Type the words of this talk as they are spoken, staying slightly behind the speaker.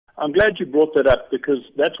I'm glad you brought that up because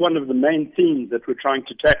that's one of the main themes that we're trying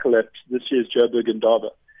to tackle at this year's Joburg Indaba.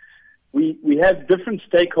 We have different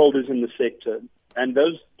stakeholders in the sector, and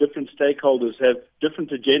those different stakeholders have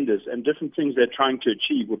different agendas and different things they're trying to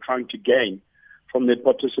achieve or trying to gain from their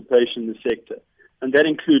participation in the sector. And that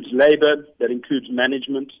includes labor, that includes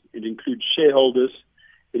management, it includes shareholders,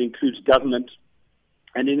 it includes government,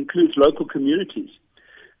 and it includes local communities.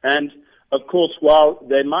 And of course, while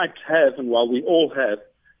they might have, and while we all have,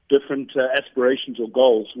 different aspirations or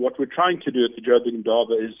goals, what we're trying to do at the Joburg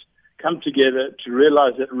Indaba is come together to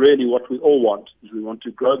realize that really what we all want is we want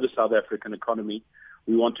to grow the South African economy,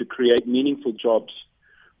 we want to create meaningful jobs,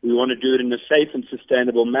 we want to do it in a safe and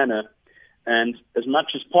sustainable manner, and as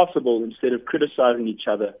much as possible, instead of criticizing each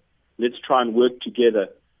other, let's try and work together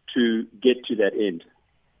to get to that end.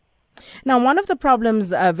 Now, one of the problems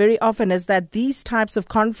very often is that these types of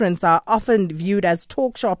conferences are often viewed as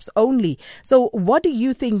talk shops only. So what do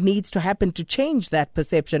you think needs to happen to change that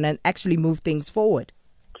perception and actually move things forward?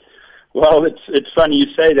 Well, it's funny you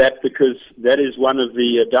say that because that is one of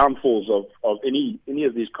the downfalls of any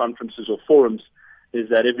of these conferences or forums is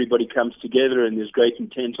that everybody comes together and there's great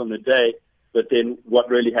intent on the day, but then what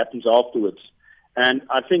really happens afterwards? And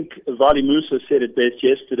I think Vali Musa said it best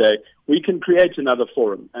yesterday. We can create another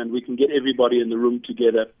forum and we can get everybody in the room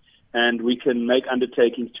together and we can make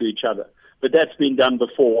undertakings to each other. But that's been done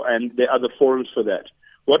before and there are other forums for that.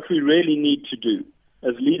 What we really need to do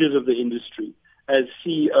as leaders of the industry, as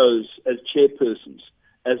CEOs, as chairpersons,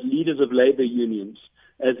 as leaders of labor unions,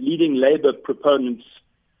 as leading labor proponents,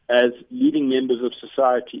 as leading members of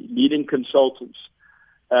society, leading consultants,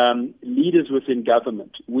 leaders within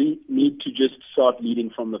government, we need to just start leading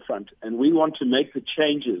from the front. And we want to make the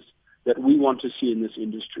changes that we want to see in this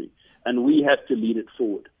industry. And we have to lead it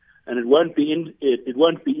forward. And it won't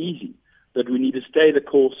be easy, but we need to stay the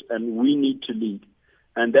course and we need to lead.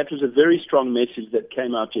 And that was a very strong message that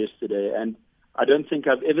came out yesterday. And I don't think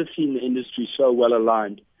I've ever seen the industry so well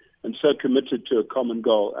aligned and so committed to a common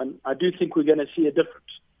goal. And I do think we're going to see a difference.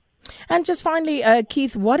 And just finally,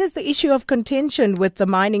 Keith, what is the issue of contention with the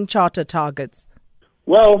mining charter targets?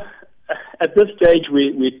 Well, at this stage,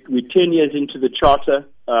 we're 10 years into the charter.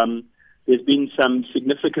 There's been some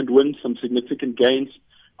significant wins, some significant gains,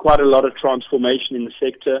 quite a lot of transformation in the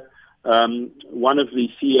sector. One of the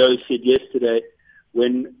CEOs said yesterday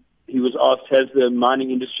when he was asked, has the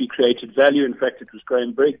mining industry created value? In fact, it was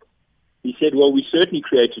Graham Briggs. He said, well, we certainly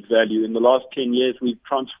created value. In the last 10 years, we've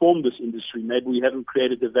transformed this industry. Maybe we haven't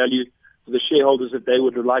created the value for the shareholders that they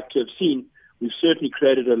would have liked to have seen. We've certainly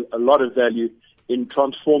created a lot of value in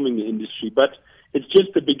transforming the industry. But it's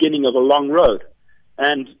just the beginning of a long road.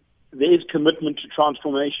 And there is commitment to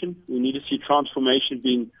transformation. We need to see transformation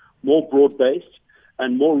being more broad-based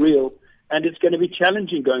and more real. And it's going to be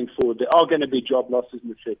challenging going forward. There are going to be job losses in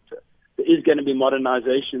the sector. There is going to be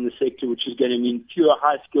modernization in the sector, which is going to mean fewer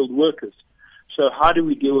high-skilled workers. So how do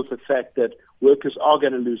we deal with the fact that workers are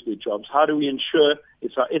going to lose their jobs? How do we ensure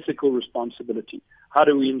it's our ethical responsibility? How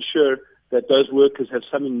do we ensure that those workers have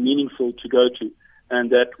something meaningful to go to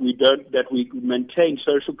and that we maintain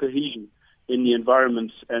social cohesion in the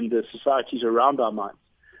environments and the societies around our mines?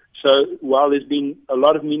 So while there's been a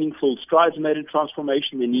lot of meaningful strides made in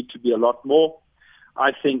transformation, there need to be a lot more.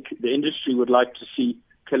 I think the industry would like to see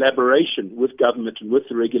collaboration with government and with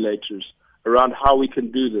the regulators around how we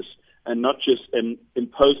can do this and not just an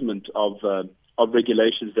imposement of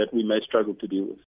regulations that we may struggle to deal with.